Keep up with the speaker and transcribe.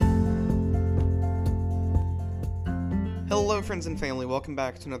Hello, friends and family. Welcome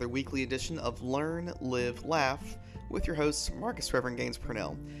back to another weekly edition of Learn, Live, Laugh with your host, Marcus Reverend Gaines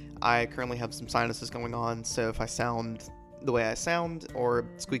Purnell. I currently have some sinuses going on, so if I sound the way I sound or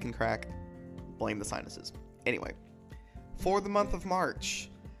squeak and crack, blame the sinuses. Anyway, for the month of March,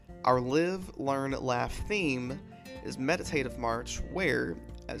 our Live, Learn, Laugh theme is Meditative March, where,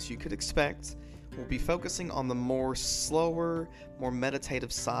 as you could expect, we'll be focusing on the more slower, more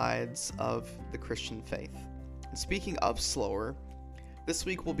meditative sides of the Christian faith. And speaking of slower, this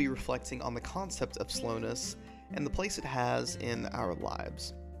week we'll be reflecting on the concept of slowness and the place it has in our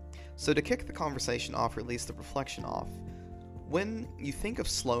lives. So to kick the conversation off, or at least the reflection off, when you think of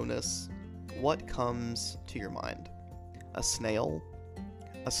slowness, what comes to your mind? A snail?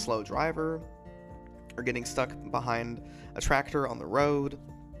 A slow driver? Or getting stuck behind a tractor on the road?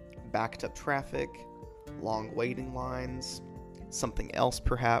 Backed up traffic? Long waiting lines? Something else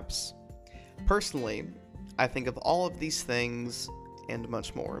perhaps? Personally, I think of all of these things and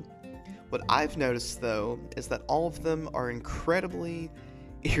much more. What I've noticed, though, is that all of them are incredibly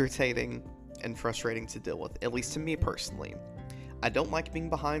irritating and frustrating to deal with, at least to me personally. I don't like being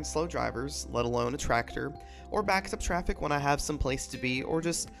behind slow drivers, let alone a tractor, or backed up traffic when I have some place to be or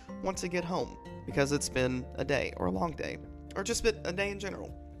just want to get home because it's been a day or a long day, or just been a day in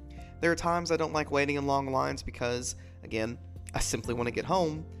general. There are times I don't like waiting in long lines because, again, I simply want to get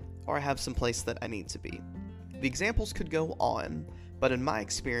home or I have some place that I need to be. The examples could go on, but in my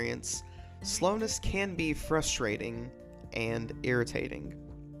experience, slowness can be frustrating and irritating.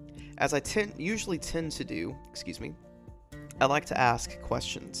 As I usually tend to do, I like to ask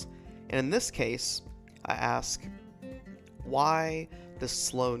questions. And in this case, I ask, why does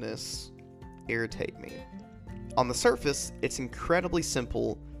slowness irritate me? On the surface, it's incredibly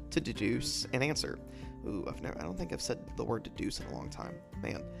simple to deduce and answer. I don't think I've said the word deduce in a long time.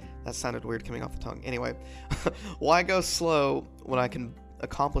 Man, that sounded weird coming off the tongue. Anyway, why go slow when I can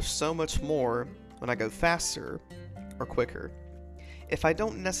accomplish so much more when I go faster or quicker? If I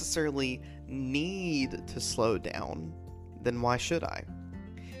don't necessarily need to slow down, then why should I?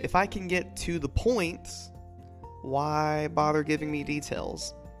 If I can get to the point, why bother giving me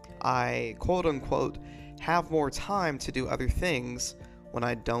details? I, quote unquote, have more time to do other things when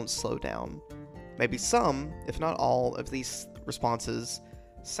I don't slow down. Maybe some, if not all, of these responses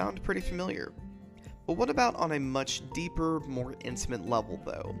sound pretty familiar. But what about on a much deeper, more intimate level,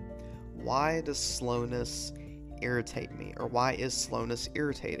 though? Why does slowness irritate me? Or why is slowness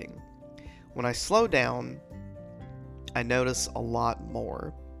irritating? When I slow down, I notice a lot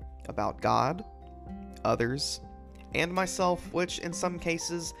more about God, others, and myself, which in some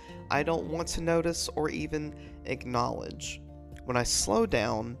cases I don't want to notice or even acknowledge. When I slow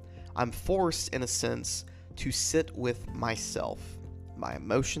down, I'm forced, in a sense, to sit with myself, my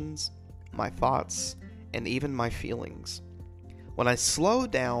emotions, my thoughts, and even my feelings. When I slow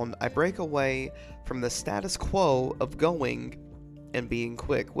down, I break away from the status quo of going and being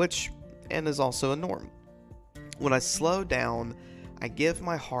quick, which is also a norm. When I slow down, I give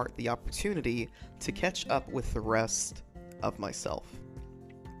my heart the opportunity to catch up with the rest of myself.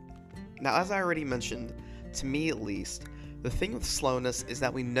 Now, as I already mentioned, to me at least, the thing with slowness is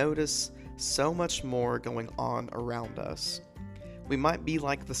that we notice so much more going on around us. We might be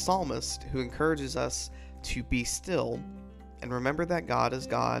like the psalmist who encourages us to be still and remember that God is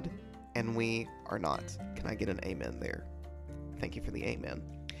God and we are not. Can I get an amen there? Thank you for the amen.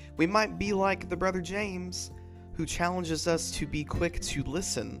 We might be like the brother James who challenges us to be quick to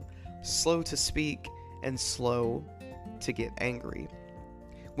listen, slow to speak, and slow to get angry.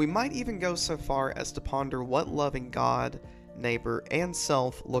 We might even go so far as to ponder what loving God, neighbor, and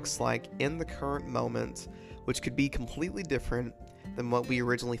self looks like in the current moment, which could be completely different than what we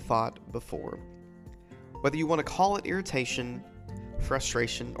originally thought before. Whether you want to call it irritation,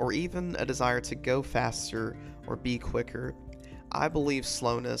 frustration, or even a desire to go faster or be quicker, I believe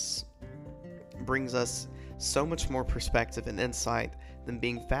slowness brings us so much more perspective and insight than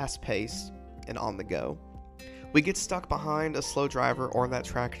being fast-paced and on the go. We get stuck behind a slow driver or that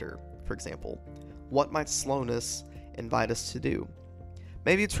tractor, for example. What might slowness invite us to do?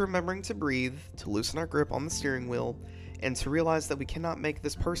 Maybe it's remembering to breathe, to loosen our grip on the steering wheel, and to realize that we cannot make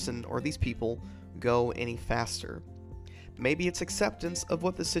this person or these people go any faster. Maybe it's acceptance of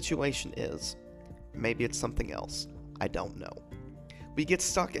what the situation is. Maybe it's something else. I don't know. We get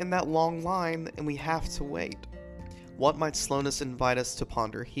stuck in that long line and we have to wait. What might slowness invite us to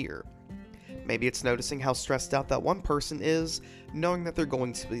ponder here? Maybe it's noticing how stressed out that one person is, knowing that they're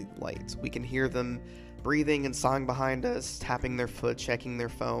going to be late. We can hear them breathing and sighing behind us, tapping their foot, checking their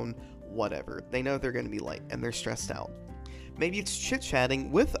phone, whatever. They know they're going to be late and they're stressed out. Maybe it's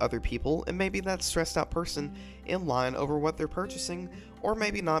chit-chatting with other people, and maybe that stressed out person in line over what they're purchasing, or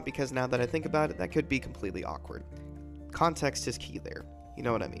maybe not, because now that I think about it, that could be completely awkward. Context is key there. You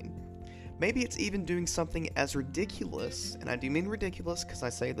know what I mean? Maybe it's even doing something as ridiculous, and I do mean ridiculous because I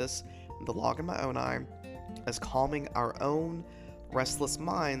say this in the log in my own eye, as calming our own restless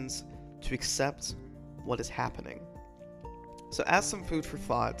minds to accept what is happening. So as some food for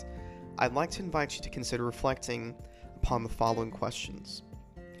thought, I'd like to invite you to consider reflecting upon the following questions.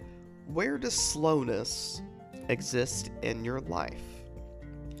 Where does slowness exist in your life?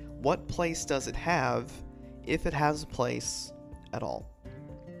 What place does it have, if it has a place at all?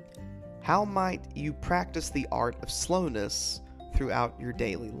 How might you practice the art of slowness throughout your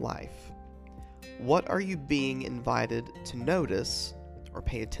daily life? What are you being invited to notice or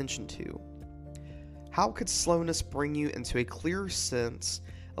pay attention to? How could slowness bring you into a clearer sense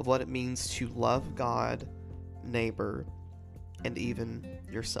of what it means to love God, neighbor, and even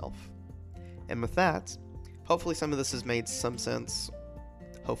yourself? And with that, hopefully some of this has made some sense.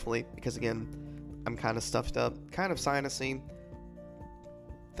 Hopefully, because again, I'm kind of stuffed up, kind of sinusy.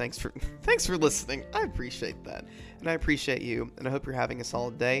 Thanks for listening. I appreciate that. And I appreciate you. And I hope you're having a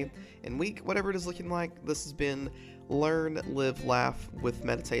solid day and week, whatever it is looking like. This has been Learn, Live, Laugh with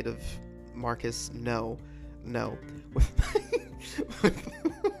Meditative Marcus. No. My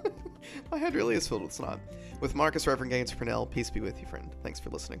head really is filled with snot. With Marcus Reverend Gaines Purnell. Peace be with you, friend. Thanks for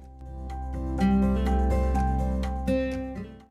listening.